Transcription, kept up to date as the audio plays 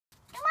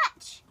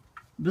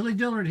Billy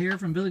Dillard here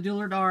from Billy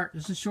Dillard Art.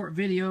 This is a short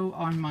video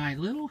on my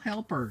little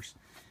helpers.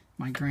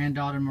 My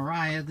granddaughter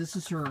Mariah, this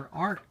is her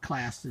art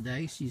class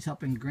today. She's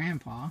helping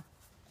Grandpa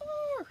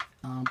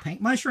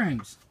paint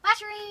mushrooms.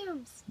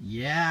 Mushrooms!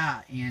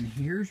 Yeah, and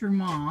here's her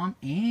mom,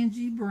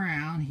 Angie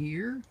Brown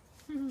here.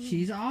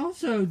 She's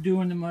also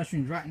doing the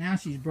mushrooms. Right now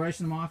she's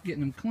brushing them off,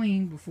 getting them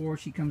clean before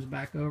she comes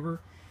back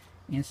over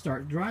and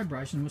start dry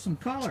brushing with some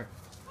color.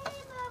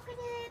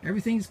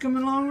 Everything's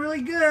coming along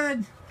really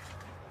good.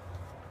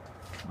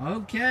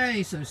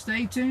 Okay, so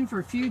stay tuned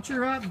for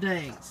future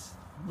updates.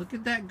 Look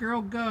at that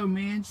girl go,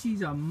 man.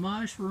 She's a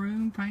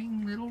mushroom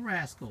painting little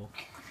rascal.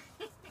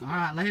 All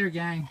right, later,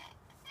 gang.